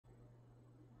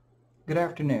Good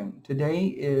afternoon. Today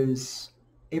is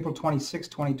April 26,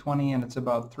 2020, and it's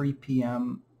about 3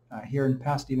 p.m. Here in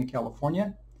Pasadena,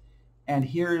 California. And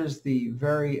here is the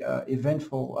very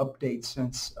eventful update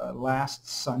since last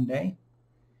Sunday.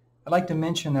 I'd like to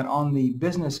mention that on the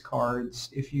business cards,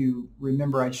 if you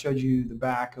remember, I showed you the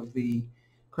back of the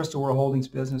Crystal World Holdings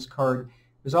business card.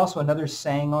 There's also another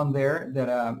saying on there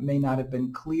that may not have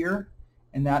been clear,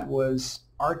 and that was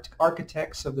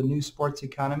architects of the new sports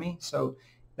economy. So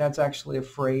that's actually a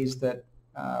phrase that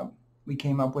we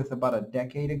came up with about a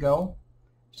decade ago.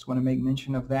 Just want to make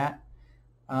mention of that.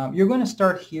 You're going to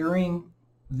start hearing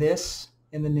this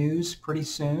in the news pretty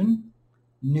soon.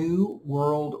 New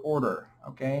World Order.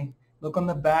 Okay, look on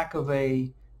the back of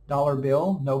a dollar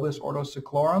bill, Novus Ordo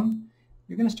Seclorum.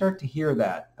 You're going to start to hear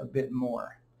that a bit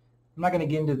more. I'm not going to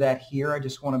get into that here. I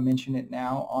just want to mention it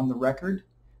now on the record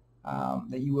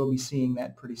that you will be seeing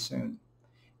that pretty soon.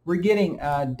 We're getting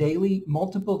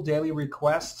multiple daily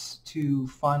requests to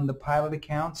fund the pilot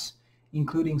accounts,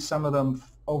 including some of them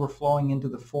overflowing into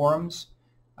the forums.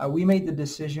 We made the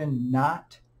decision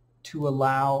not to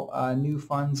allow new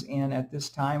funds in at this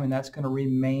time, and that's going to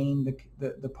remain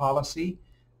the policy.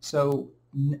 So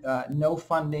no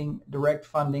funding, direct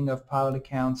funding of pilot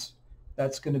accounts,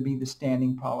 that's going to be the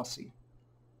standing policy.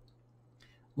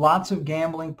 Lots of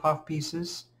gambling puff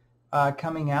pieces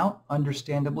coming out,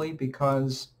 understandably,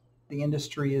 because the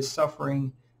industry is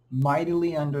suffering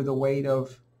mightily under the weight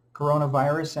of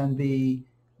coronavirus and the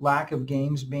lack of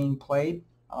games being played.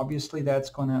 Obviously, that's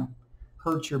going to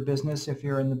hurt your business if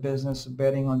you're in the business of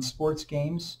betting on sports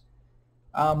games.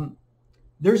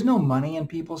 There's no money in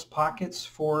people's pockets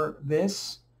for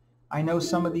this. I know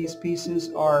some of these pieces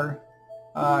are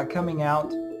coming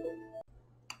out.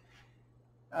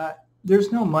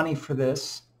 There's no money for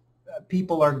this.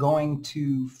 People are going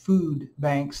to food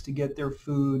banks to get their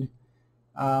food.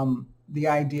 The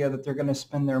idea that they're going to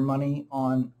spend their money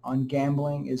on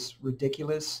gambling is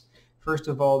ridiculous. First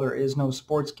of all, there is no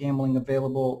sports gambling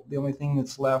available. The only thing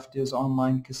that's left is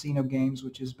online casino games,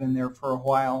 which has been there for a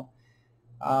while.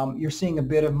 You're seeing a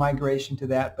bit of migration to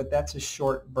that, but that's a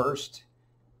short burst.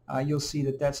 You'll see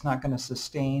that that's not going to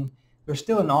sustain. There's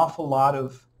still an awful lot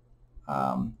of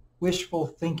wishful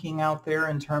thinking out there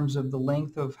in terms of the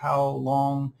length of how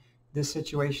long this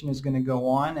situation is going to go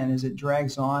on, and as it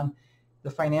drags on,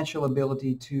 the financial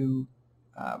ability to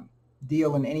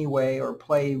deal in any way or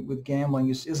play with gambling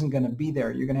just isn't going to be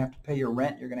there. You're going to have to pay your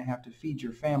rent. You're going to have to feed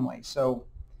your family. So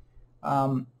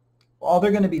all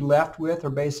they're going to be left with are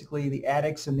basically the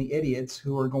addicts and the idiots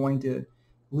who are going to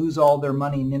lose all their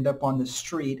money and end up on the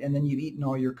street, and then you've eaten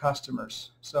all your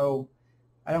customers. So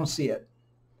I don't see it.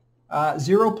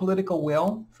 Zero political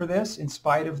will for this, in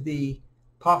spite of the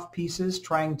puff pieces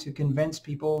trying to convince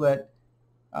people that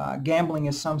gambling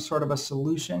is some sort of a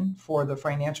solution for the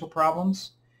financial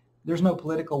problems. There's no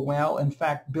political will. In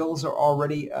fact, bills are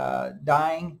already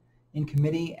dying in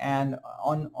committee and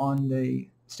on the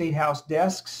State House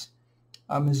desks.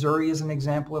 Missouri is an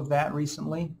example of that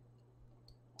recently.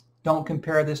 Don't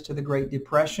compare this to the Great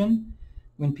Depression,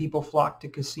 when people flocked to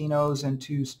casinos and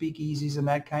to speakeasies and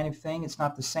that kind of thing. It's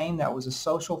not the same. That was a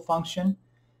social function.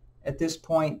 At this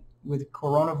point, with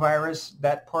coronavirus,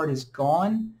 that part is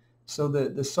gone. So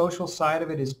the social side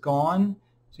of it is gone.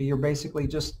 So you're basically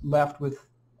just left with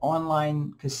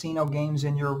online casino games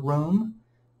in your room.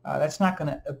 That's not going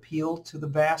to appeal to the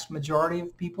vast majority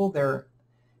of people. They're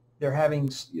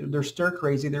stir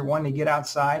crazy. They're wanting to get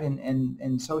outside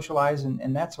and socialize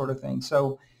and that sort of thing.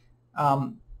 So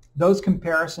those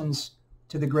comparisons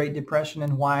to the Great Depression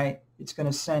and why it's going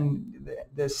to send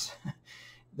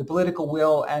the political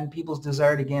will and people's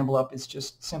desire to gamble up, it's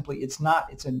just simply, it's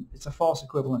a false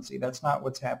equivalency. That's not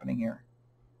what's happening here.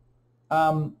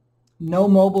 No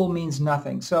mobile means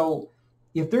nothing. So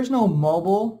if there's no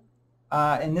mobile,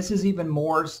 and this is even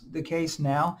more the case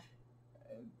now,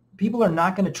 people are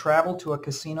not going to travel to a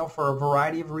casino for a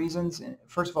variety of reasons.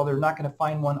 First of all, they're not going to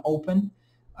find one open.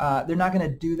 They're not going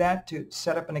to do that to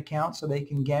set up an account so they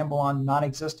can gamble on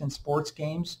non-existent sports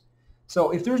games.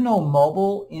 So if there's no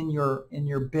mobile in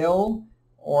your bill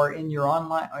or in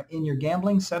your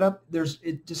gambling setup,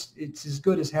 it's as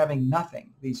good as having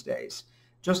nothing these days.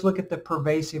 Just look at the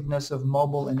pervasiveness of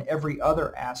mobile in every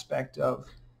other aspect of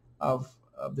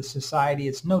the society.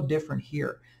 It's no different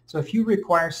here. So if you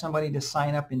require somebody to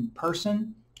sign up in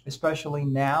person, especially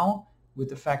now with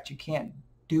the fact you can't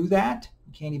do that,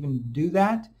 you can't even do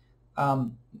that,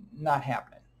 not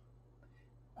happening.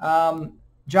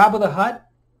 Jabba the Hutt,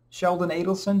 Sheldon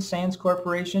Adelson, Sands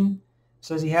Corporation,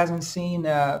 says he hasn't seen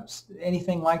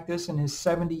anything like this in his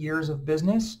 70 years of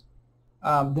business.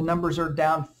 The numbers are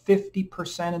down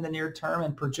 50% in the near term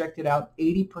and projected out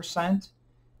 80%.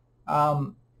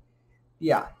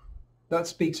 Yeah, that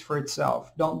speaks for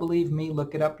itself. Don't believe me,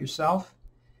 look it up yourself.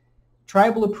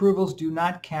 Tribal approvals do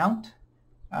not count.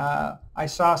 I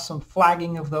saw some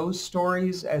flagging of those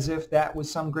stories as if that was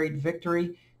some great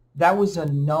victory. That was a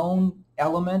known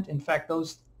element. In fact,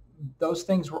 those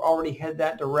things were already head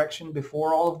that direction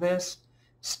before all of this.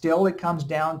 Still, it comes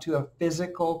down to a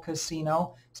physical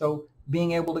casino. So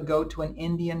being able to go to an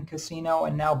Indian casino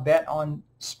and now bet on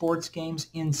sports games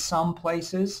in some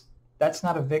places, that's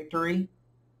not a victory.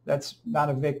 That's not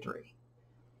a victory.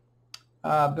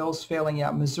 Bills failing.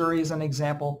 Yeah, Missouri is an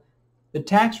example. The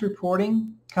tax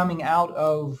reporting coming out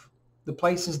of the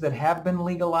places that have been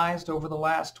legalized over the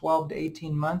last 12 to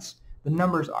 18 months, the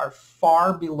numbers are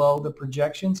far below the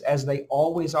projections, as they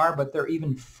always are, but they're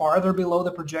even farther below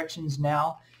the projections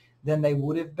now than they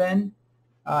would have been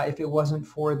if it wasn't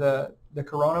for the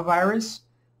coronavirus.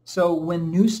 So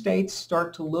when new states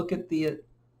start to look at the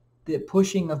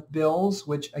pushing of bills,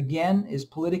 which again is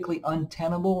politically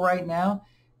untenable right now,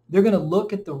 they're going to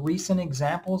look at the recent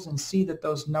examples and see that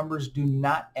those numbers do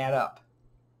not add up.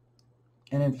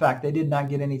 And in fact, they did not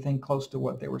get anything close to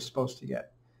what they were supposed to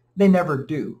get. They never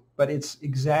do, but it's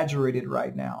exaggerated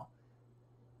right now.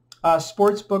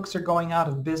 Sports books are going out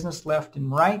of business left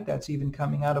and right. That's even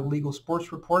coming out of Legal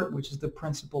Sports Report, which is the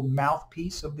principal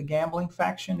mouthpiece of the gambling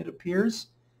faction, it appears.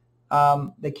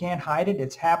 They can't hide it.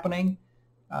 It's happening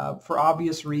for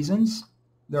obvious reasons.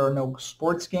 There are no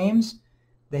sports games.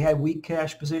 They had weak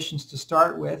cash positions to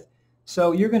start with.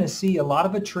 So you're going to see a lot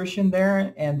of attrition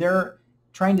there, and they're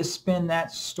trying to spin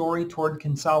that story toward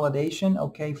consolidation.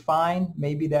 Okay, fine,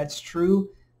 maybe that's true.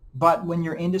 But when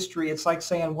your industry, it's like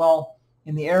saying, well,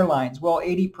 in the airlines, well,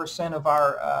 80% of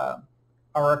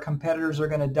our competitors are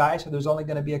going to die, so there's only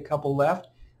going to be a couple left.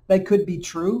 That could be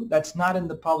true. That's not in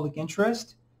the public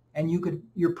interest. And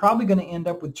you're probably going to end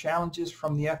up with challenges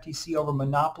from the FTC over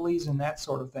monopolies and that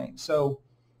sort of thing. So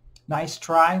nice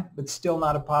try, but still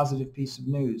not a positive piece of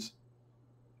news.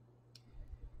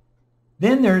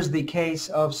 Then there's the case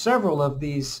of several of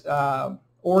these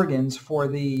organs for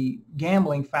the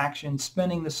gambling faction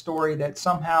spinning the story that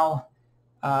somehow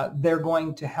they're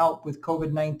going to help with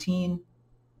COVID-19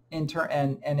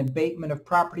 and abatement of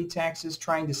property taxes,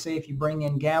 trying to say if you bring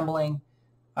in gambling,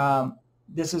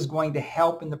 this is going to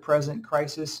help in the present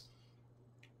crisis.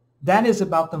 That is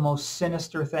about the most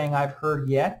sinister thing I've heard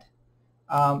yet.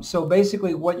 So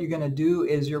basically what you're going to do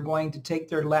is you're going to take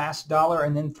their last dollar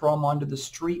and then throw them onto the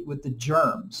street with the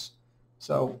germs.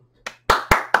 So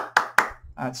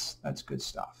that's good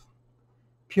stuff.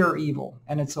 Pure evil,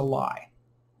 and it's a lie.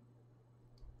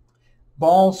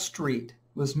 Ball Street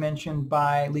was mentioned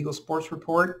by Legal Sports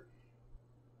Report.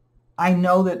 I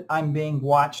know that I'm being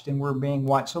watched and we're being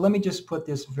watched. So let me just put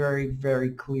this very,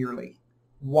 very clearly.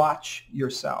 Watch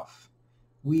yourself.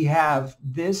 We have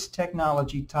this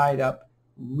technology tied up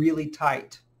really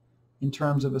tight in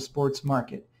terms of a sports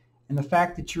market. And the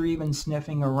fact that you're even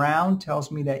sniffing around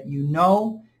tells me that you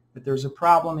know that there's a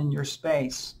problem in your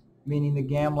space, meaning the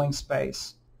gambling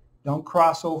space. Don't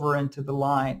cross over into the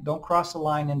line. Don't cross the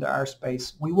line into our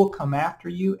space. We will come after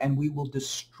you and we will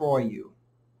destroy you.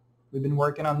 We've been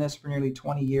working on this for nearly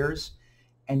 20 years,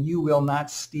 and you will not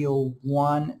steal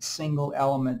one single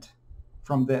element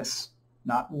from this.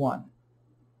 Not one.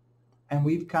 And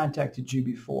we've contacted you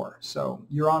before, so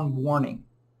you're on warning.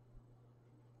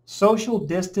 Social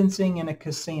distancing in a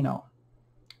casino.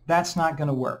 That's not going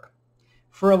to work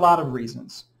for a lot of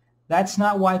reasons. That's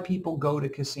not why people go to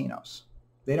casinos.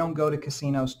 They don't go to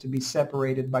casinos to be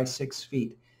separated by 6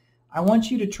 feet. I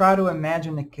want you to try to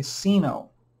imagine a casino.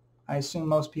 I assume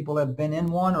most people have been in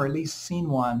one or at least seen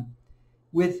one,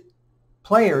 with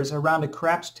players around a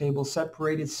craps table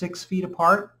separated 6 feet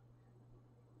apart.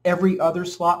 Every other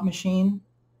slot machine,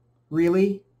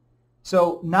 really?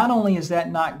 So not only is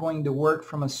that not going to work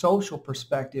from a social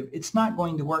perspective, it's not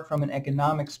going to work from an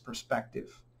economics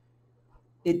perspective.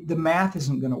 The math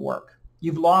isn't going to work.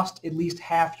 You've lost at least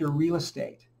half your real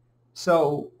estate.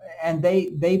 So, and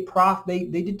they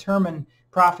determine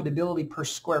profitability per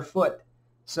square foot.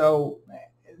 So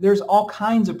there's all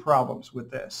kinds of problems with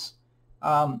this.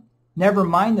 Never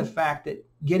mind the fact that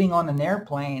getting on an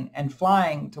airplane and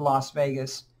flying to Las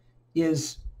Vegas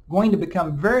is going to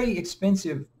become very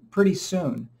expensive pretty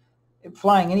soon,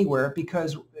 flying anywhere,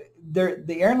 because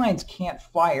the airlines can't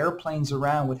fly airplanes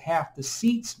around with half the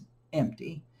seats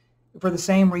empty, for the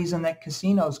same reason that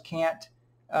casinos can't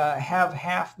have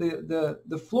half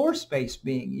the floor space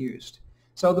being used.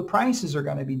 So the prices are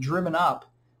going to be driven up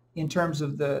in terms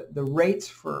of the rates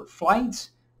for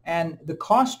flights, And the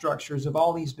cost structures of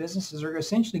all these businesses are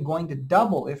essentially going to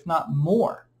double, if not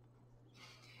more.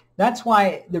 That's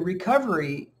why the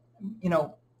recovery,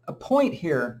 a point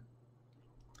here,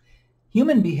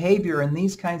 human behavior in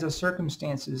these kinds of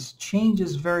circumstances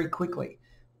changes very quickly.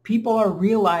 People are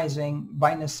realizing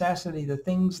by necessity the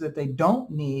things that they don't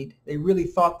need, they really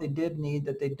thought they did need,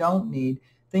 that they don't need,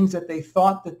 things that they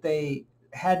thought that they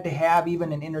had to have,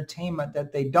 even in entertainment,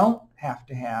 that they don't have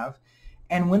to have.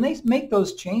 And when they make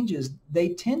those changes, they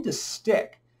tend to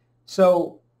stick.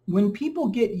 So when people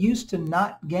get used to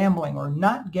not gambling or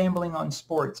not gambling on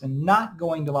sports and not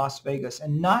going to Las Vegas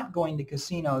and not going to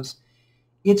casinos,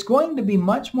 it's going to be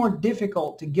much more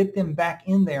difficult to get them back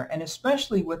in there, and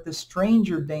especially with the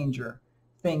stranger danger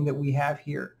thing that we have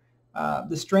here.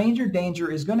 The stranger danger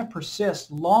is going to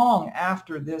persist long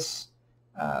after this,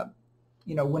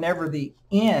 whenever the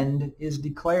end is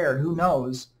declared, who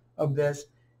knows, of this.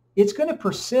 It's going to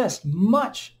persist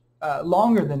much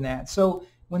longer than that. So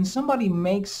when somebody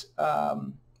makes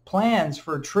plans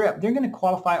for a trip, they're going to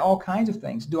qualify all kinds of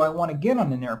things. Do I want to get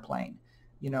on an airplane?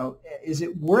 Is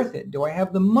it worth it? Do I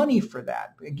have the money for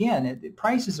that? Again,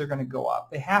 prices are going to go up.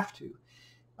 They have to.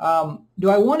 Do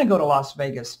I want to go to Las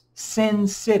Vegas, Sin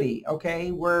City?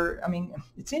 Okay,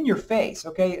 it's in your face.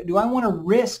 Okay, do I want to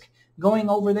risk going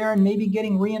over there and maybe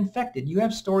getting reinfected? You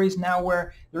have stories now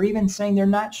where they're even saying they're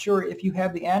not sure if you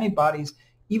have the antibodies.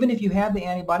 Even if you have the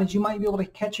antibodies, you might be able to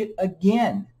catch it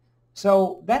again.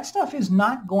 So that stuff is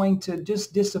not going to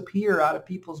just disappear out of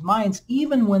people's minds,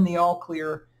 even when the all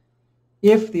clear,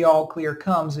 if the all clear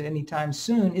comes at any time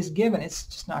soon, is given. It's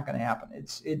just not going to happen.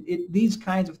 These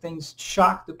kinds of things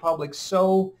shock the public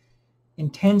so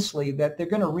intensely that they're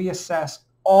going to reassess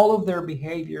all of their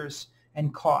behaviors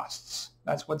and costs.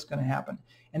 That's what's going to happen.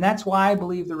 And that's why I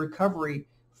believe the recovery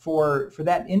for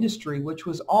that industry, which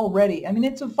was already,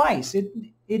 it's a vice.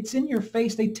 It's in your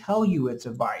face. They tell you it's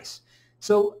a vice.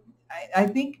 So I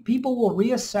think people will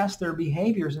reassess their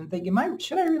behaviors and think,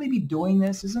 should I really be doing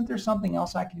this? Isn't there something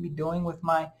else I could be doing with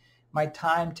my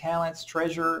time, talents,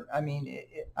 treasure?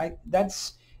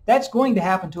 That's going to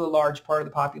happen to a large part of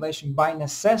the population by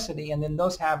necessity, and then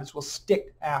those habits will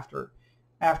stick after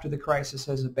the crisis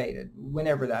has abated,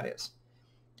 whenever that is.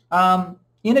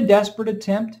 In a desperate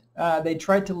attempt, they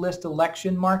tried to list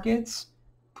election markets,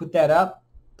 put that up,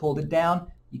 pulled it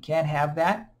down. You can't have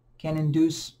that. Can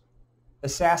induce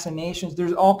assassinations.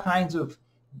 There's all kinds of,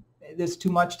 there's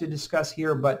too much to discuss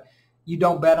here, but you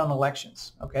don't bet on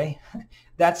elections, okay?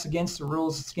 That's against the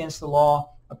rules. It's against the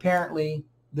law. Apparently,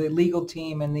 the legal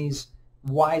team and these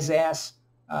wise-ass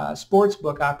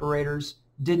sportsbook operators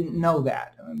didn't know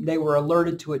that. They were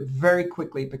alerted to it very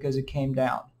quickly because it came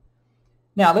down.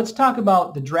 Now, let's talk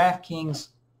about the DraftKings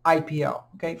IPO.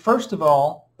 Okay, first of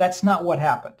all, that's not what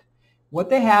happened. What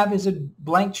they have is a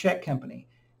blank check company.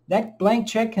 That blank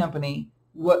check company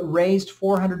raised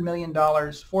 $400 million,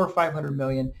 $400 or $500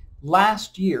 million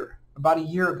last year, about a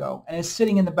year ago, and is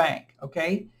sitting in the bank.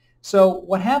 Okay, so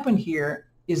what happened here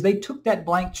is they took that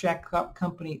blank check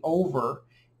company over,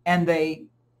 and they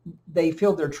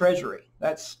filled their treasury.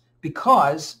 That's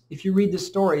because if you read the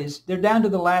stories, they're down to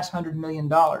the last $100 million.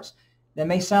 That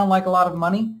may sound like a lot of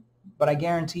money, but I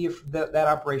guarantee you for that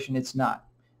operation, it's not.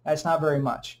 That's not very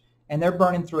much. And they're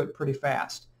burning through it pretty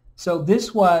fast. So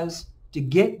this was to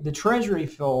get the treasury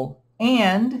filled,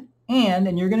 and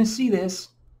you're going to see this,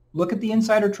 look at the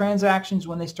insider transactions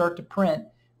when they start to print,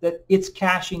 that it's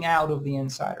cashing out of the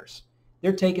insiders.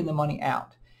 They're taking the money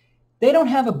out. They don't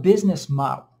have a business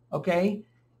model, okay?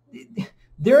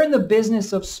 They're in the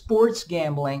business of sports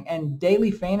gambling and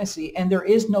daily fantasy, and there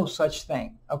is no such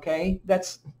thing, okay?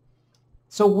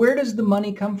 So where does the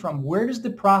money come from? Where does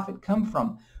the profit come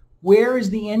from? Where is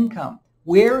the income?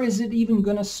 Where is it even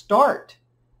going to start?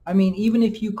 Even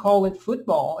if you call it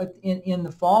football in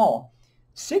the fall,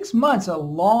 6 months, a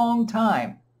long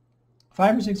time.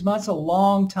 5 or 6 months, a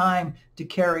long time to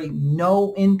carry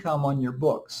no income on your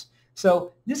books.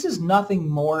 So this is nothing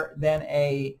more than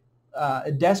a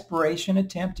desperation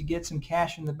attempt to get some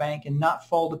cash in the bank and not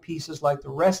fall to pieces like the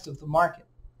rest of the market.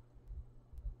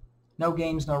 No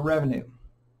games, no revenue.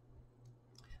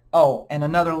 Oh, and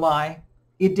another lie,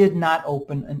 it did not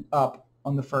open up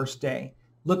on the first day.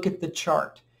 Look at the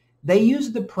chart. They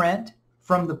used the print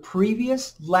from the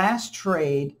previous last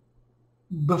trade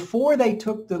before they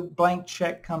took the blank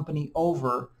check company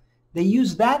over. They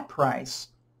used that price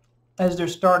as their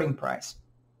starting price.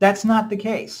 That's not the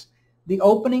case. The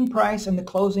opening price and the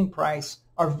closing price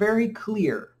are very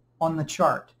clear on the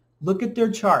chart. Look at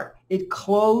their chart. It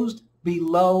closed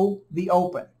below the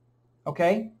open,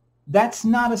 okay? That's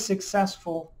not a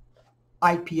successful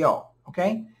IPO,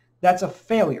 okay? That's a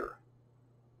failure.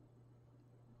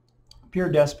 Pure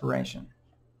desperation.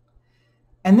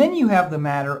 And then you have the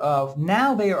matter of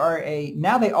now they are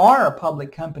a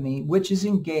public company which is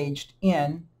engaged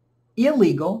in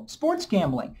illegal sports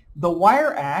gambling. The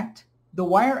Wire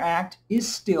Act is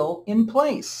still in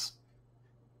place.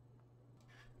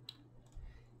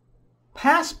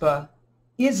 PASPA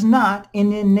is not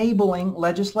an enabling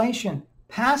legislation.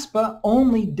 PASPA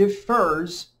only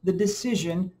defers the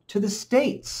decision to the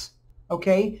states.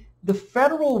 Okay? The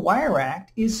Federal Wire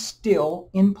Act is still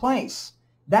in place.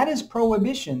 That is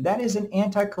prohibition. That is an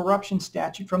anti-corruption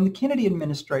statute from the Kennedy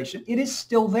administration. It is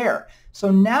still there.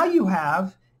 So now you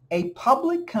have a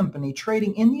public company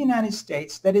trading in the United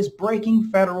States that is breaking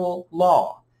federal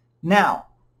law. Now,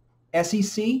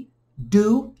 SEC,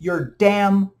 do your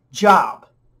damn job,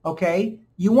 okay?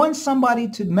 You want somebody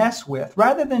to mess with,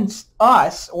 rather than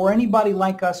us or anybody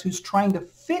like us who's trying to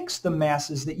fix the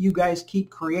messes that you guys keep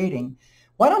creating.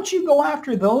 Why don't you go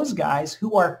after those guys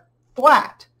who are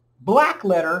flat, black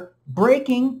letter,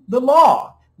 breaking the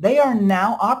law? They are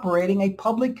now operating a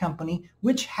public company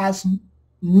which has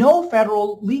no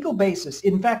federal legal basis.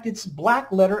 In fact, it's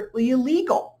black letter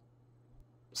illegal.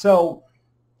 So,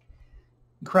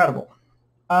 incredible.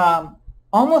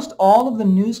 Almost all of the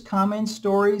news comment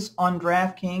stories on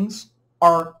DraftKings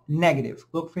are negative.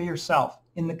 Look for yourself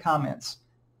in the comments.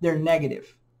 They're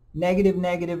negative. Negative,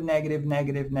 negative, negative,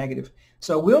 negative, negative.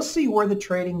 So we'll see where the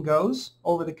trading goes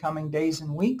over the coming days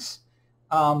and weeks.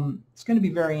 It's going to be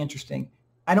very interesting.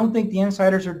 I don't think the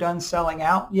insiders are done selling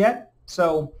out yet.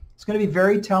 So it's going to be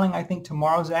very telling. I think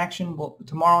tomorrow's action,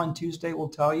 tomorrow and Tuesday will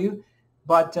tell you.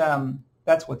 But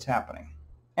that's what's happening.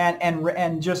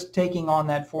 And just taking on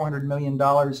that $400 million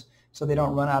so they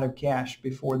don't run out of cash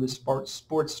before the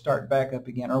sports start back up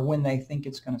again, or when they think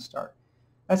it's going to start.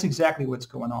 That's exactly what's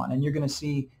going on. And you're going to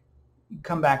see,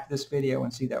 come back to this video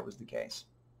and see that was the case.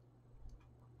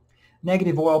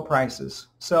 Negative oil prices.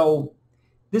 So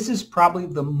this is probably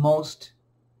the most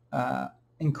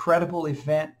incredible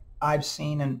event I've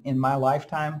seen in my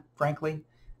lifetime, frankly,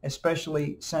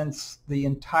 especially since the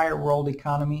entire world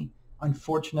economy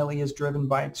unfortunately is driven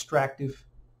by extractive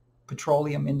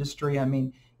petroleum industry. I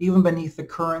mean, even beneath the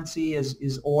currency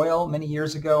is oil. Many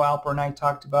years ago, Alper and I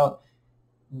talked about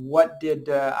what did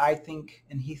I think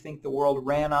and he think the world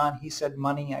ran on. He said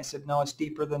money. I said, no, it's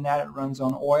deeper than that. It runs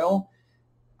on oil.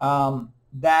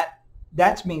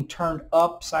 That's being turned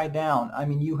upside down. I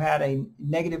mean, you had a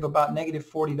about negative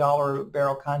 $40 a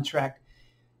barrel contract,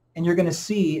 and you're going to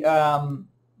see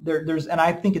there's, and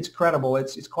I think it's credible.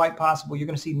 It's quite possible you're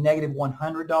going to see negative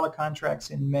 $100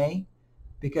 contracts in May,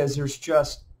 because there's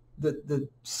just the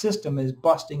system is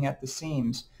busting at the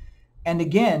seams. And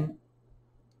again,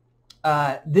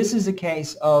 this is a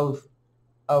case of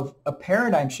a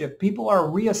paradigm shift. People are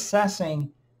reassessing.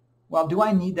 Well, do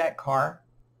I need that car?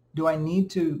 Do I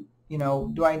need to?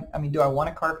 Do I want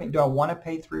a car payment? Do I want to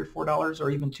pay $3 or $4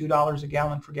 or even $2 a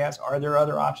gallon for gas? Are there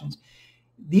other options?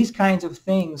 These kinds of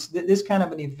things, this kind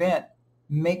of an event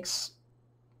makes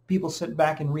people sit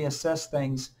back and reassess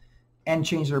things and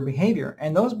change their behavior.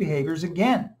 And those behaviors,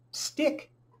 again,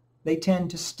 stick. They tend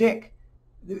to stick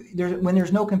when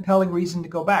there's no compelling reason to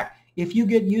go back. If you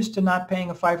get used to not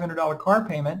paying a $500 car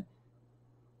payment,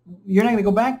 you're not going to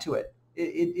go back to it.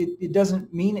 It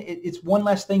doesn't mean it's one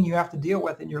less thing you have to deal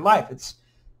with in your life. It's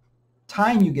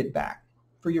time you get back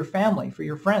for your family, for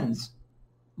your friends,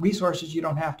 resources you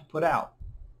don't have to put out.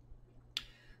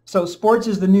 So sports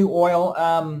is the new oil.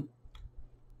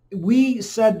 We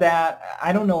said that,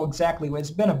 I don't know exactly,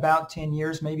 it's been about 10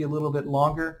 years, maybe a little bit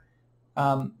longer,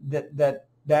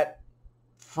 that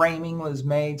framing was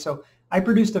made. So I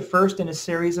produced the first in a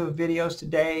series of videos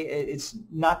today. It's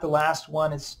not the last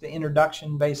one. It's the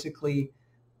introduction, basically,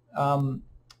 kind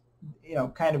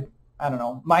of, I don't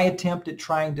know, my attempt at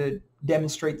trying to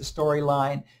demonstrate the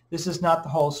storyline. This is not the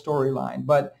whole storyline,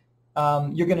 but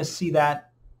you're going to see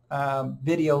that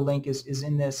video link is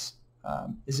in this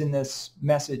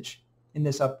message, in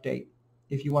this update,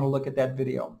 if you want to look at that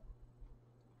video.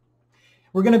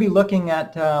 We're going to be looking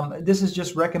at, this is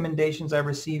just recommendations I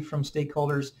received from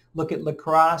stakeholders. Look at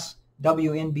lacrosse,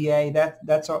 WNBA,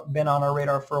 that's been on our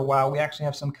radar for a while. We actually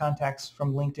have some contacts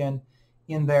from LinkedIn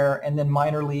in there. And then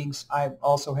minor leagues, I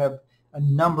also have a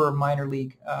number of minor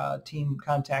league team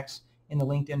contacts in the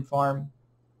LinkedIn farm.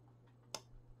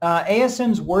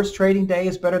 ASM's worst trading day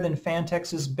is better than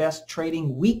Fantex's best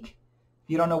trading week. If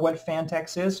you don't know what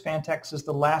Fantex is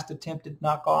the last attempted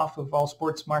knockoff of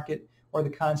AllSportsMarket, or the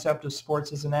concept of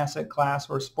sports as an asset class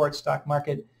or sports stock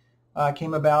market.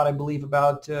 Came about, I believe,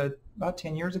 about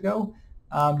 10 years ago.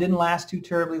 Didn't last too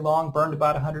terribly long, burned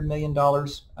about $100 million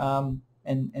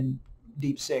and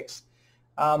deep six.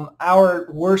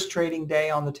 Our worst trading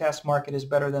day on the test market is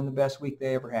better than the best week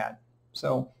they ever had.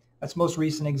 So that's the most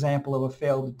recent example of a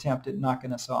failed attempt at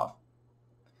knocking us off.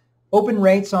 Open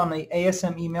rates on the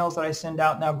ASM emails that I send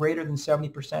out now greater than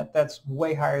 70%. That's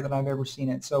way higher than I've ever seen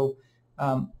it. So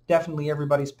definitely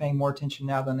everybody's paying more attention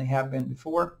now than they have been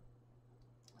before.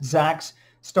 Zach's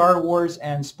Star Wars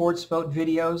and Sports Vote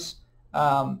videos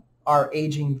are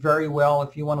aging very well.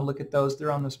 If you want to look at those,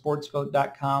 they're on the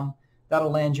sportsvote.com. That'll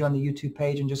land you on the YouTube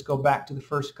page, and just go back to the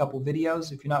first couple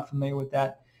videos if you're not familiar with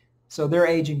that. So they're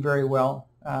aging very well.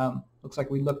 Looks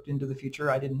like we looked into the future.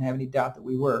 I didn't have any doubt that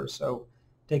we were. So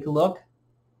take a look.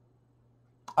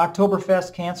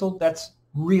 Oktoberfest canceled. That's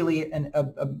really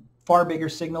a far bigger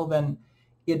signal than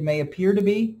it may appear to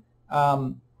be.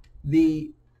 I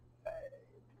mean,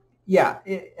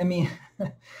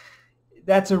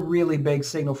 that's a really big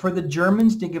signal. For the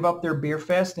Germans to give up their beer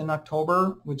fest in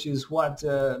October, which is what,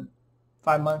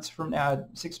 5 months from now,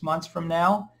 6 months from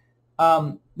now,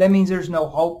 that means there's no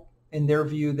hope in their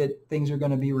view that things are going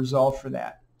to be resolved for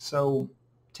that. So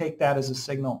take that as a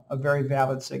signal, a very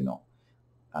valid signal.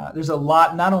 There's a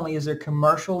lot, not only is there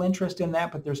commercial interest in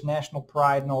that, but there's national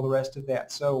pride and all the rest of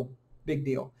that. So big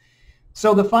deal.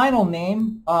 So the final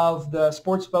name of the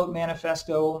Sports Vote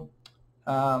Manifesto,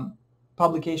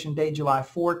 publication date July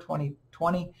 4,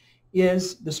 2020,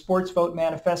 is the Sports Vote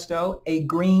Manifesto, A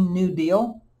Green New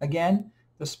Deal. Again,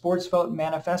 the Sports Vote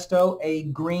Manifesto, A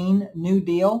Green New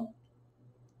Deal.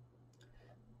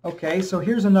 Okay, so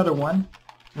here's another one.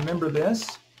 Remember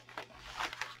this.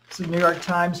 This is New York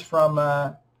Times from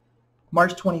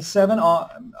March 27,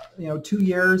 2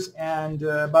 years and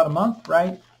about a month,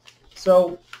 right?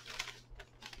 So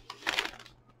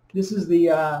this is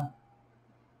the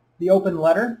open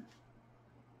letter.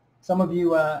 Some of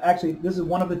you, actually, this is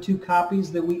one of the 2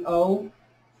 copies that we owe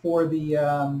for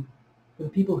the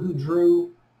people who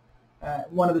drew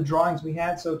one of the drawings we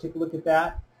had. So take a look at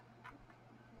that.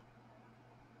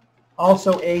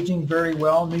 Also aging very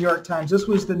well. New York Times. This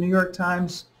was the New York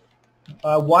Times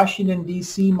Washington,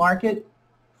 D.C. market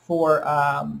for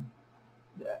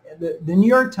the New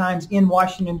York Times in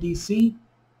Washington, D.C.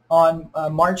 on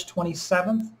March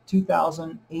 27th,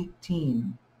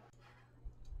 2018.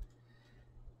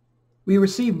 We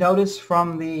received notice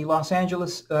from the Los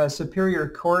Angeles Superior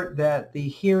Court that the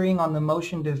hearing on the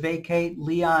motion to vacate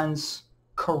Leon's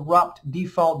corrupt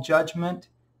default judgment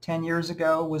 10 years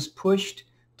ago was pushed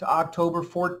to October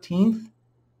 14th,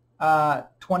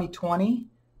 2020.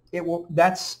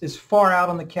 That's as far out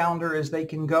on the calendar as they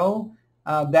can go.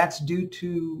 That's due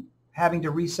to having to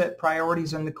reset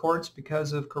priorities in the courts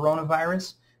because of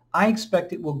coronavirus. I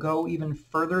expect it will go even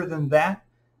further than that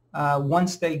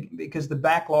because the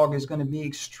backlog is going to be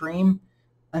extreme.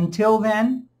 Until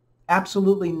then,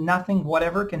 absolutely nothing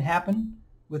whatever can happen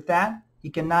with that. He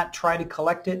cannot try to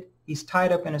collect it. He's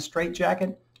tied up in a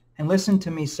straitjacket. And listen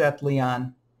to me, Seth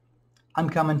Leon. I'm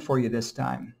coming for you this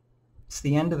time. It's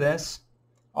the end of this.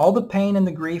 All the pain and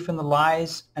the grief and the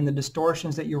lies and the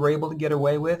distortions that you were able to get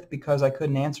away with because I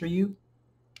couldn't answer you,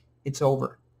 it's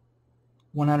over.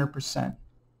 100%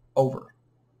 over.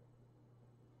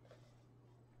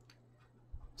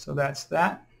 So that's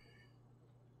that.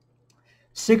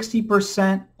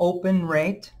 60% open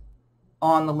rate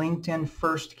on the LinkedIn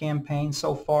First campaign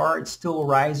so far. It's still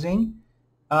rising.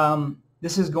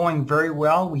 This is going very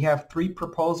well. We have 3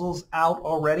 proposals out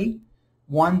already.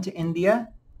 One to India,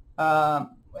 an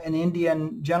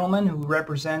Indian gentleman who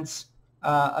represents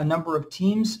a number of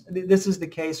teams. This is the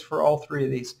case for all 3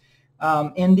 of these.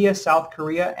 India, South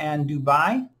Korea, and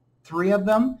Dubai, 3 of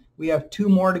them. We have 2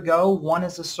 more to go. One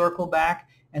is a circle back,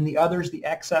 and the other is the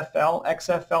XFL.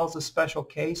 XFL is a special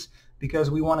case because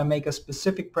we want to make a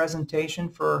specific presentation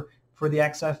for the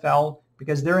XFL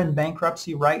because they're in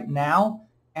bankruptcy right now,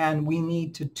 and we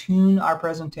need to tune our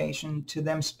presentation to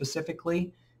them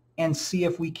specifically and see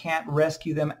if we can't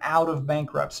rescue them out of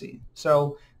bankruptcy.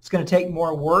 So it's going to take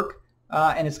more work,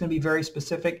 and it's going to be very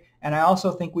specific. And I also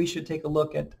think we should take a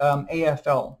look at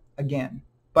AFL again.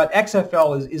 But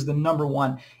XFL is the number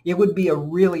one. It would be a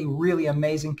really, really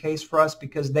amazing case for us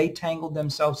because they tangled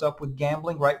themselves up with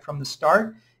gambling right from the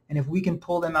start. And if we can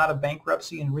pull them out of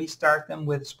bankruptcy and restart them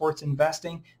with sports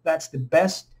investing, that's the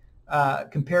best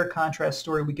compare-contrast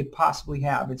story we could possibly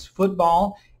have. It's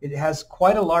football. It has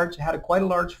quite a large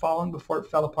following before it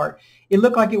fell apart. It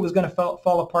looked like it was going to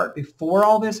fall apart before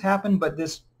all this happened, but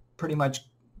this pretty much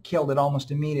killed it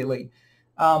almost immediately.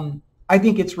 I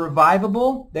think it's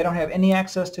revivable. They don't have any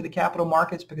access to the capital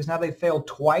markets because now they failed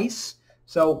twice.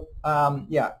 So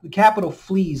yeah, the capital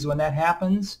flees when that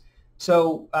happens.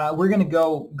 So we're going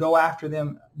to go after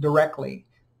them directly.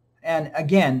 And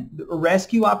again, a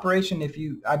rescue operation,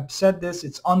 I've said this,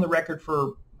 it's on the record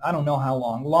for I don't know how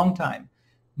long time,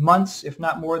 months, if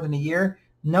not more than a year.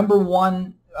 Number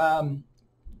one, the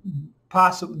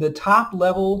top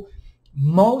level,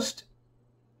 the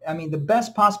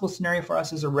best possible scenario for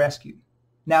us is a rescue.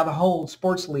 Now the whole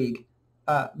sports league,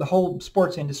 the whole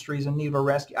sports industry is in need of a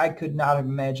rescue. I could not have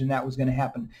imagined that was going to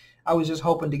happen. I was just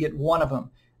hoping to get one of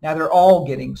them. Now they're all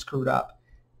getting screwed up.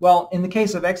 Well, in the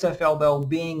case of XFL, though,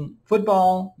 being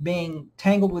football, being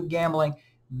tangled with gambling,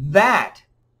 that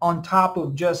on top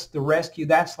of just the rescue,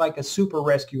 that's like a super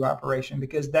rescue operation,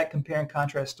 because that compare and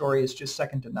contrast story is just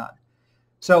second to none.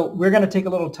 So we're going to take a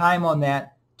little time on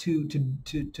that to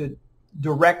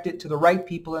direct it to the right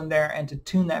people in there and to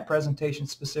tune that presentation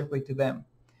specifically to them.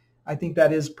 I think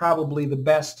that is probably the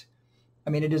best.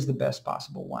 It is the best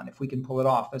possible one. If we can pull it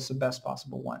off, that's the best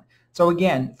possible one. So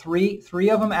again, three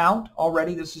of them out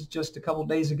already. This is just a couple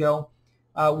days ago.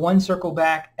 One circle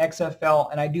back,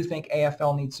 XFL, and I do think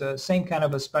AFL needs the same kind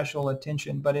of a special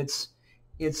attention, but it's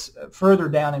further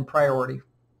down in priority.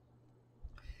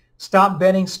 Stop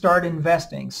betting, start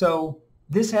investing. So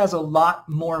this has a lot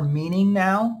more meaning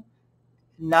now,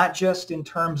 not just in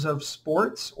terms of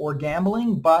sports or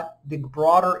gambling, but the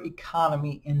broader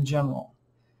economy in general.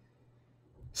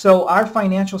 So our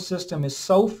financial system is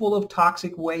so full of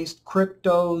toxic waste,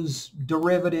 cryptos,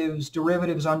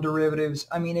 derivatives on derivatives.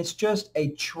 It's just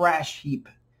a trash heap.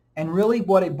 And really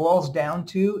what it boils down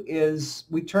to is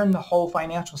we turn the whole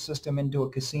financial system into a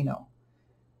casino.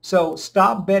 So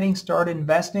stop betting, start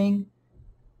investing.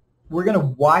 We're going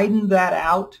to widen that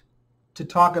out to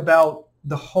talk about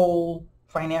the whole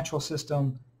financial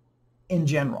system in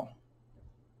general.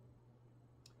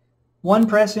 One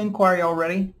press inquiry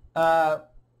already.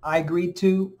 I agreed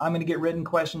to. I'm going to get written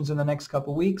questions in the next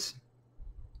couple weeks.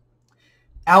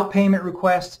 Outpayment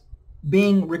requests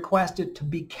being requested to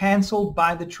be canceled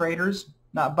by the traders,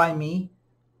 not by me.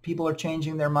 People are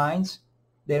changing their minds.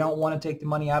 They don't want to take the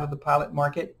money out of the pilot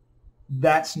market.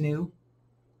 That's new.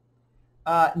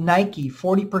 Nike,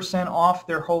 40% off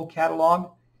their whole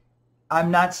catalog. I'm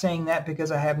not saying that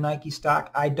because I have Nike stock.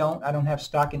 I don't have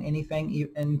stock in anything,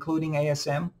 including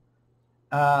ASM.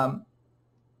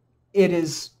 It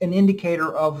is an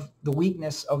indicator of the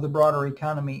weakness of the broader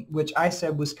economy, which I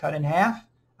said was cut in half.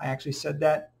 I actually said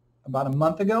that about a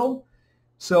month ago.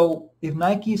 So if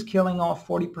Nike is killing off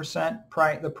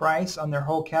 40% the price on their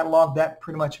whole catalog, that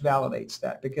pretty much validates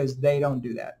that, because they don't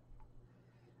do that.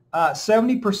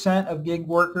 70% of gig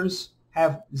workers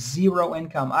have zero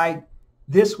income.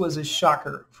 This was a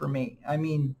shocker for me.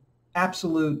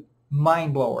 Absolute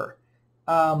mind blower.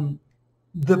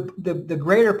 The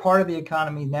greater part of the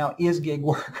economy now is gig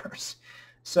workers.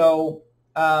 So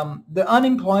the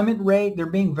unemployment rate, they're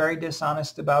being very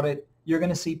dishonest about it. You're going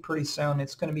to see pretty soon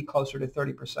it's going to be closer to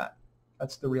 30%.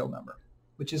 That's the real number,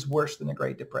 which is worse than the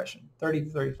Great Depression, 30 to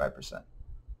 35%.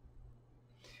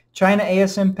 China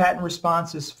ASM patent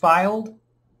response is filed.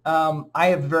 I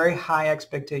have very high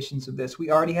expectations of this.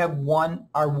 We already have one.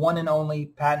 Our one and only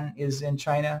patent is in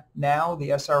China now,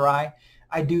 the SRI.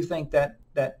 I do think that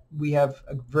we have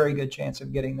a very good chance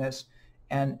of getting this,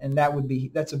 and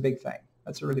that's a big thing.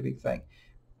 That's a really big thing.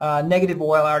 Negative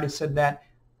oil, I already said that.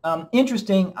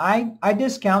 Interesting, I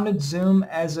discounted Zoom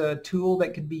as a tool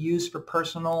that could be used for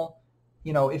personal,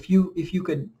 if you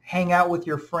could hang out with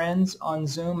your friends on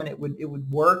Zoom and it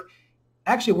would work.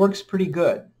 Actually, it works pretty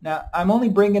good. Now, I'm only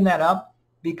bringing that up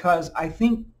because I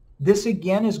think this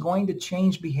again is going to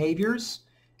change behaviors,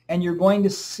 and you're going to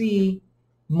see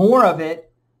more of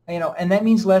it. And that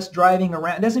means less driving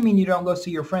around. It doesn't mean you don't go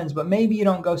see your friends, but maybe you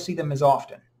don't go see them as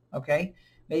often, okay?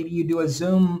 Maybe you do a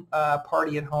Zoom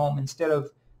party at home instead of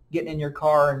getting in your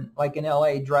car and, like in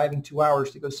LA, driving 2 hours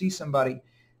to go see somebody.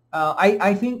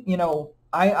 I think,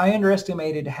 I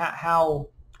underestimated how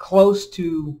close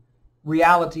to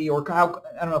reality, or how,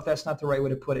 I don't know if that's not the right way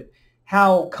to put it,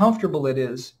 how comfortable it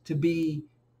is to be,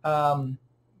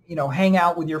 hang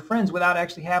out with your friends without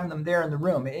actually having them there in the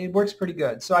room. It works pretty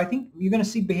good. So I think you're going to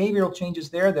see behavioral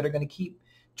changes there that are going to keep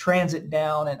transit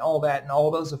down and all that, and all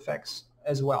those effects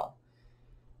as well.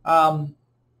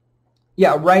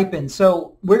 Ripen.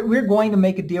 So we're going to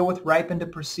make a deal with Ripen to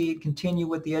proceed, continue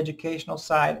with the educational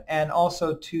side, and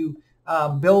also to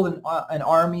build an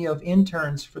army of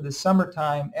interns for the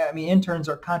summertime. Interns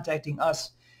are contacting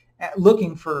us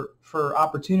looking for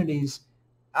opportunities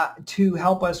to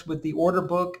help us with the order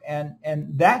book and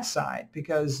that side,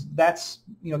 because that's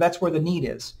where the need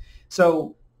is.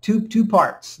 So two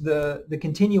parts: the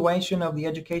continuation of the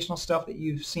educational stuff that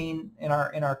you've seen in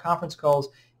our conference calls,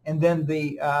 and then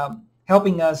the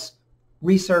helping us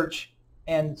research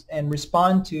and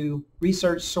respond to,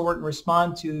 research, sort, and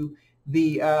respond to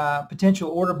the potential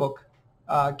order book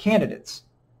candidates.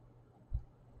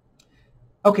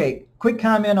 Okay, quick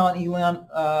comment on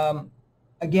Elon.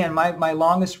 Again, my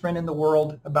longest friend in the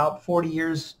world, about 40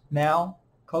 years now,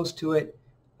 close to it,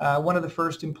 one of the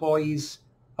first employees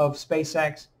of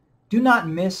SpaceX. Do not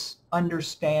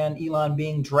misunderstand Elon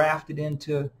being drafted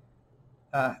into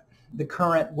the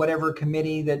current whatever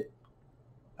committee that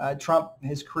Trump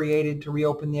has created to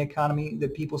reopen the economy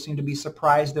that people seem to be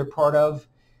surprised they're part of.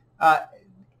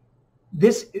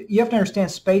 You have to understand,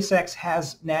 SpaceX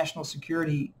has national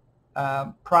security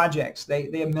projects.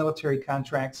 They have military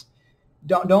contracts.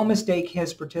 Don't mistake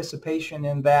his participation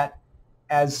in that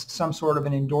as some sort of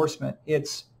an endorsement.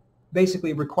 It's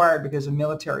basically required because of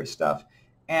military stuff.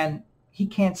 And he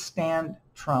can't stand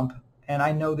Trump. And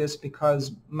I know this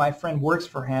because my friend works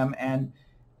for him. And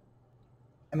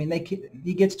I mean,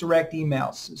 he gets direct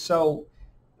emails. So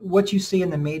what you see in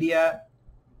the media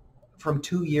from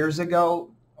 2 years ago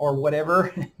or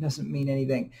whatever doesn't mean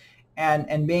anything.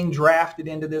 And being drafted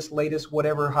into this latest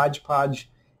whatever hodgepodge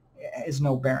has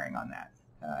no bearing on that.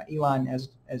 Elon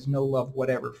has no love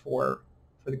whatever for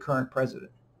the current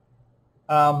president.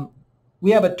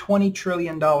 We have a $20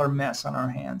 trillion mess on our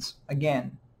hands.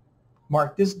 Again,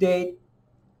 mark this date.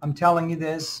 I'm telling you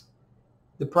this.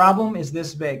 The problem is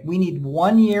this big. We need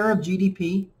 1 year of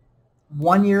GDP,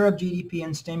 1 year of GDP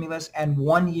and stimulus, and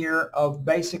 1 year of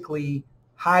basically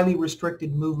highly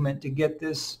restricted movement to get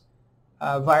this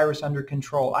virus under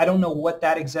control. I don't know what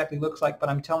that exactly looks like, but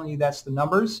I'm telling you that's the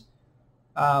numbers.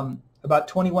 About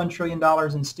 $21 trillion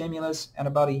in stimulus and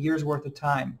about a year's worth of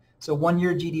time. So 1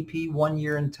 year GDP, 1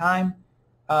 year in time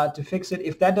to fix it.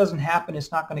 If that doesn't happen,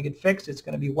 it's not going to get fixed. It's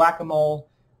going to be whack-a-mole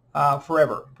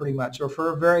forever, pretty much, or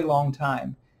for a very long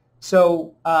time.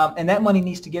 So, and that money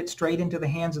needs to get straight into the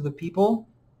hands of the people.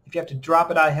 If you have to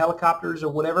drop it out of helicopters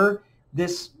or whatever,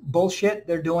 this bullshit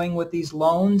they're doing with these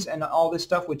loans and all this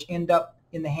stuff, which end up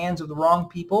in the hands of the wrong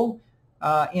people,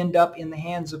 end up in the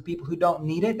hands of people who don't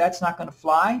need it, that's not going to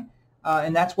fly.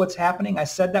 And that's what's happening. I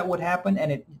said that would happen,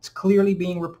 and it's clearly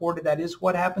being reported that is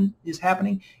what is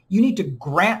happening. You need to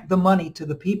grant the money to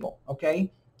the people,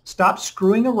 okay? Stop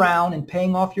screwing around and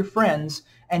paying off your friends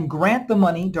and grant the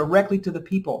money directly to the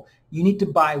people. You need to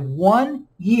buy 1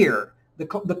 year.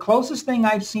 The closest thing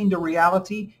I've seen to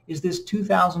reality is this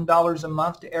 $2,000 a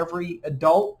month to every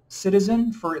adult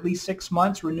citizen for at least 6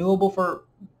 months, renewable for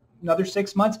another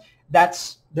 6 months.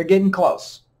 They're getting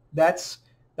close. That's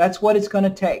what it's going to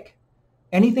take.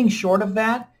 Anything short of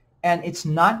that, and it's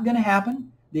not going to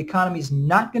happen. The economy is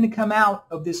not going to come out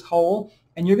of this hole,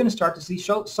 and you're going to start to see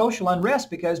social unrest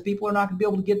because people are not going to be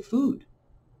able to get food.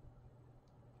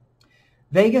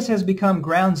 Vegas has become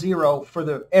ground zero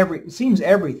for it seems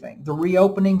everything. The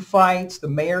reopening fights, the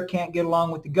mayor can't get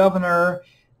along with the governor.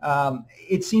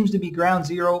 It seems to be ground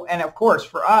zero. And of course,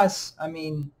 for us, I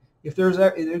mean, if there's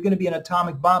going to be an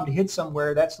atomic bomb to hit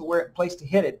somewhere, that's the place to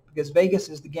hit it, because Vegas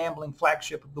is the gambling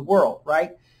flagship of the world,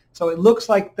 right? So it looks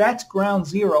like that's ground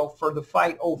zero for the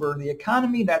fight over the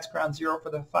economy. That's ground zero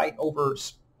for the fight over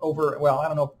well, I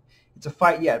don't know if it's a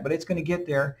fight yet, but it's going to get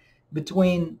there,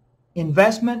 between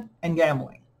investment and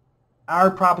gambling.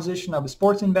 Our proposition of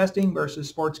sports investing versus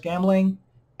sports gambling,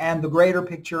 and the greater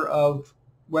picture of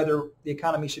whether the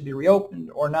economy should be reopened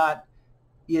or not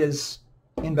is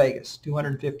in Vegas,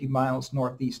 250 miles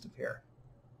northeast of here.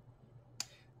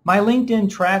 My LinkedIn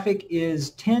traffic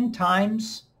is 10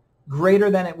 times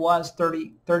greater than it was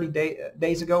 30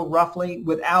 days ago, roughly,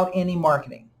 without any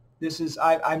marketing.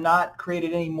 I've not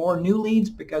created any more new leads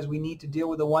because we need to deal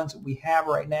with the ones that we have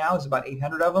right now. It's about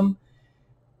 800 of them.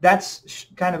 That's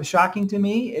kind of shocking to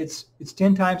me. It's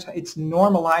 10 times, it's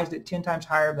normalized at 10 times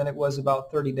higher than it was about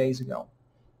 30 days ago.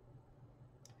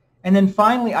 And then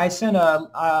finally,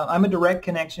 I'm a direct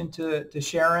connection to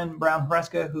Sharon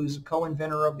Brown-Hreska, who's a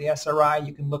co-inventor of the SRI.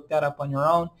 You can look that up on your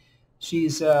own.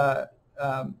 She's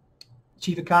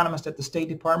chief economist at the State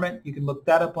Department. You can look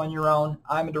that up on your own.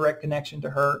 I'm a direct connection to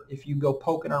her. If you go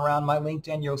poking around my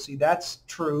LinkedIn, you'll see that's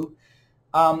true.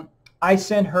 I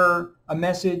sent her a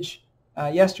message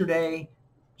yesterday.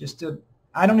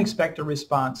 I don't expect a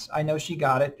response. I know she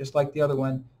got it, just like the other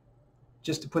one,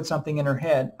 just to put something in her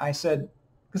head. I said,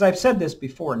 because I've said this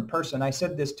before in person, I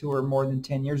said this to her more than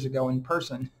 10 years ago in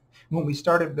person when we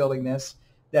started building this,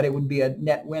 that it would be a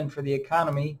net win for the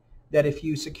economy, that if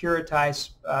you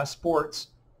securitize sports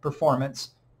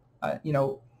performance,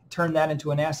 turn that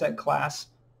into an asset class,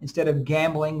 instead of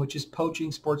gambling, which is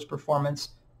poaching sports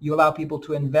performance, you allow people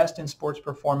to invest in sports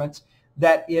performance,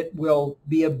 that it will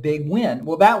be a big win.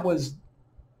 Well, that was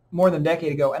more than a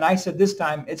decade ago. And I said this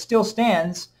time, it still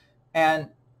stands. And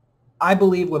I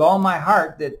believe with all my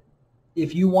heart that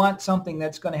if you want something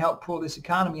that's going to help pull this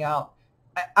economy out,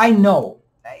 I know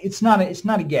it's not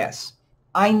a guess.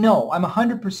 I know, I'm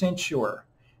 100% sure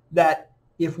that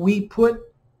if we put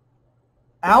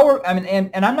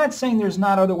and I'm not saying there's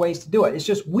not other ways to do it. It's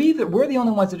just we're the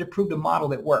only ones that have proved a model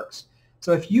that works.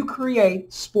 So if you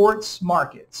create sports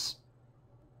markets,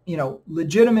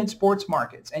 legitimate sports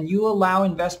markets, and you allow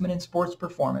investment in sports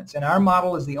performance, and our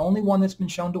model is the only one that's been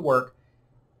shown to work,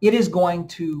 it is going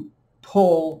to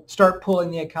start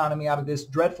pulling the economy out of this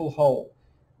dreadful hole.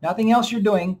 Nothing else you're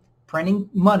doing, printing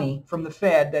money from the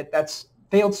Fed, that's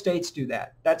failed states do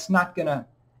that. That's not going to,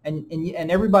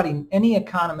 and everybody, any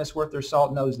economist worth their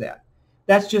salt knows that.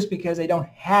 That's just because they don't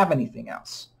have anything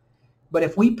else. But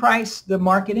if we price the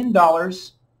market in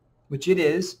dollars, which it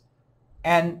is,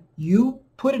 and you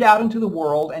put it out into the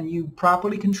world and you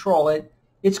properly control it,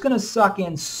 it's going to suck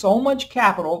in so much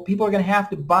capital. People are going to have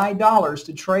to buy dollars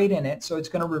to trade in it. So it's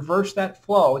going to reverse that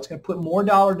flow. It's going to put more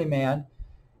dollar demand,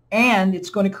 and it's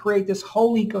going to create this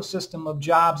whole ecosystem of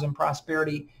jobs and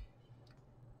prosperity.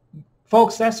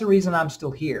 Folks, that's the reason I'm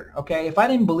still here, okay? If I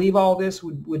didn't believe all this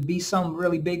would be some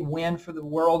really big win for the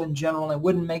world in general and it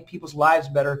wouldn't make people's lives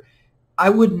better, I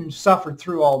wouldn't have suffered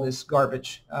through all this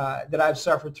garbage that I've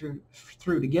suffered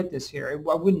through to get this here.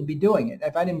 I wouldn't be doing it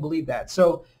if I didn't believe that.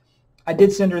 So I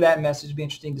did send her that message. It'd be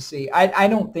interesting to see. I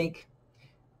don't think,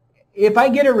 if I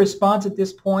get a response at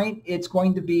this point, it's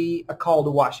going to be a call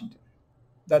to Washington.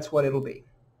 That's what it'll be.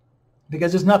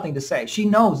 Because there's nothing to say. She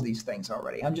knows these things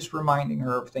already. I'm just reminding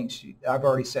her of things I've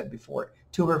already said before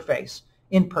to her face,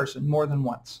 in person, more than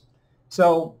once.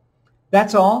 So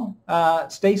that's all.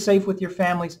 Stay safe with your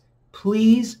families.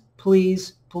 Please,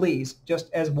 please, please,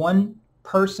 just as one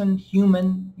person,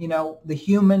 human, the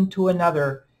human to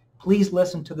another, please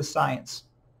listen to the science,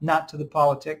 not to the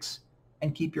politics,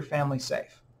 and keep your family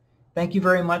safe. Thank you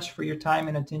very much for your time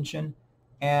and attention,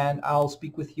 and I'll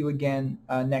speak with you again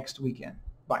next weekend.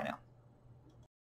 Bye now.